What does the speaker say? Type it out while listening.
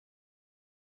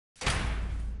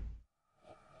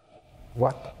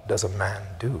What does a man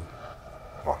do,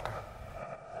 Walter?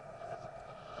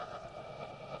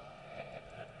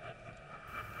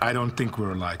 I don't think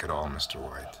we're alike at all, Mr.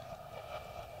 White.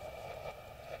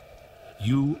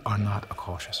 You are not a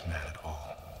cautious man at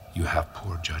all. You have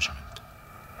poor judgment.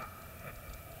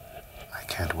 I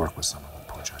can't work with someone with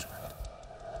poor judgment.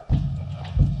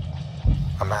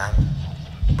 A man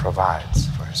provides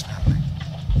for his family.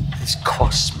 This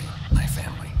costs me my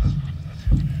family.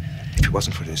 If it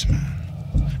wasn't for this man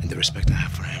and the respect I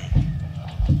have for him,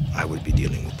 I would be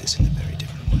dealing with this in a very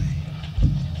different way.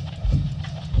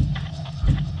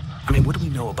 I mean, what do we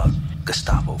know about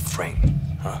Gustavo Fring,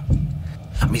 huh?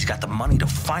 I mean, he's got the money to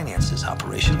finance this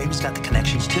operation. Maybe he's got the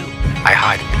connections, too. I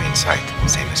hide in plain sight,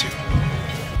 same as you.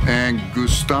 And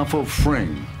Gustavo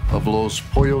Fring of Los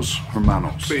Pollos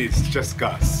Hermanos. Please, just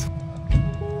Gus.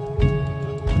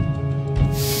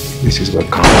 This is what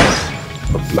comes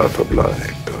of blood for blood,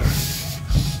 Hector.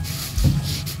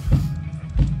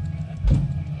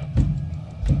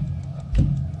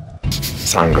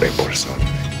 Sangre por sangre.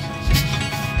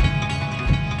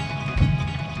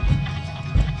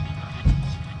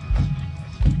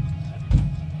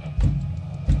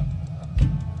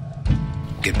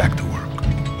 Get back to work.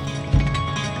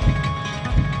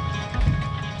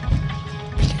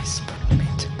 Please put me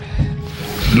to bed.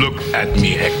 Look at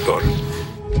me, Hector.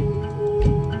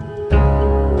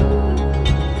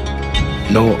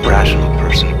 No rational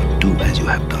person would do as you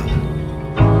have done.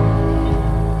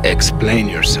 Explain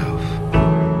yourself. I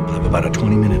have about a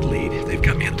 20-minute lead. They've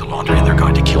got me at the laundry and they're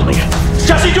going to kill me.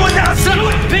 Jesse, do it now, son of a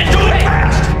bitch! Do it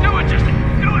fast! Do it, Jesse!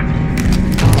 Do it!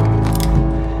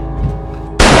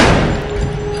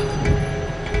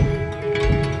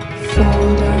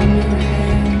 Fold down your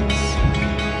hands,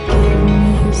 give me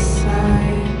a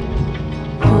sigh,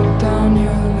 put down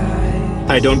your lies.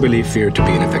 I don't believe fear to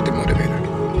be an effective motivator.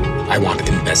 I wanted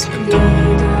investment. Lay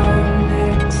down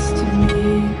next to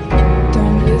me,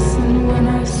 don't listen when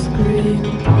I scream.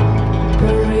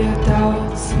 Bury your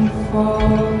doubts and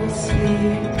fall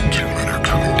asleep. Two men are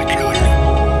coming to kill you.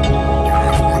 You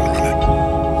have 1 minute.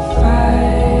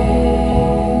 Find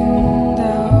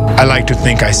out I like to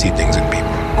think I see things in people.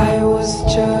 I was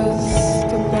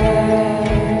just a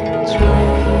bad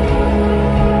dream.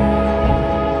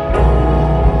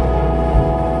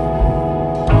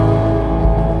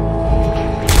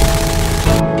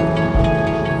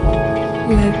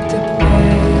 Let the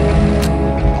bed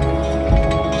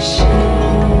sheet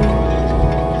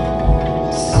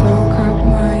soak up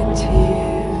my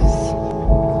tears.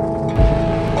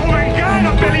 ¡Vengan a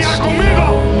pelear conmigo!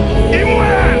 ¡Y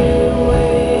mueran!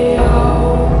 Way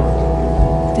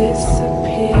out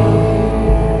disappears.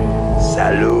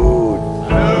 Salud!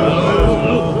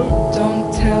 Don't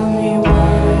tell me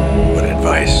why. What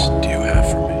advice do you have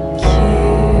for me?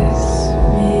 Kiss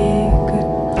me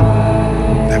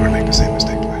goodbye. Never make the same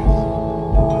mistake twice.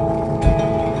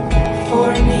 For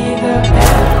neither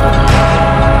ever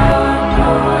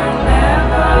nor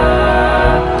never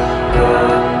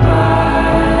goodbye.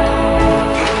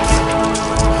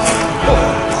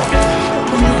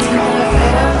 Neither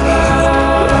ever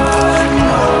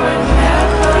nor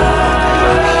never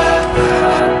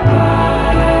goodbye.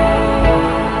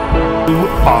 You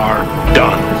are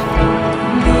done.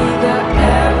 Neither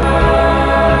ever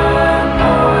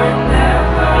nor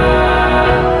never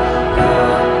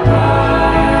goodbye.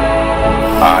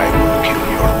 I will kill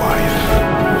your wife.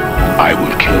 I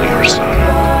will kill your son.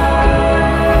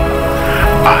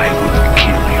 I will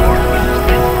kill your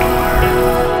infant daughter.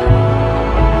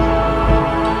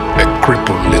 A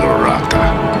crippled little rata.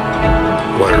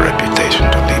 What a reputation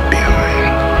to leave behind.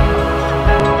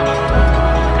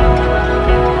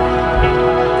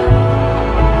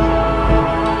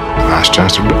 Last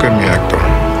chance to look at me, Hector.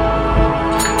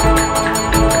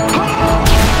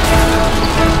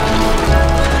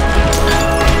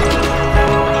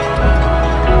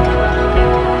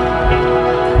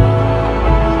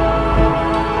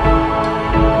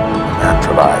 A man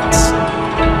provides.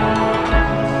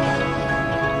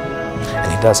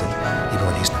 And he does it even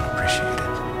when he's not appreciated,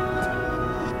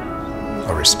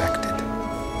 or respected,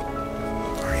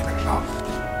 or even loved.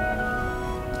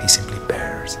 He simply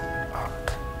bears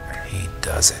up, and he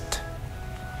does it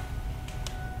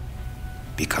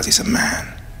because he's a man.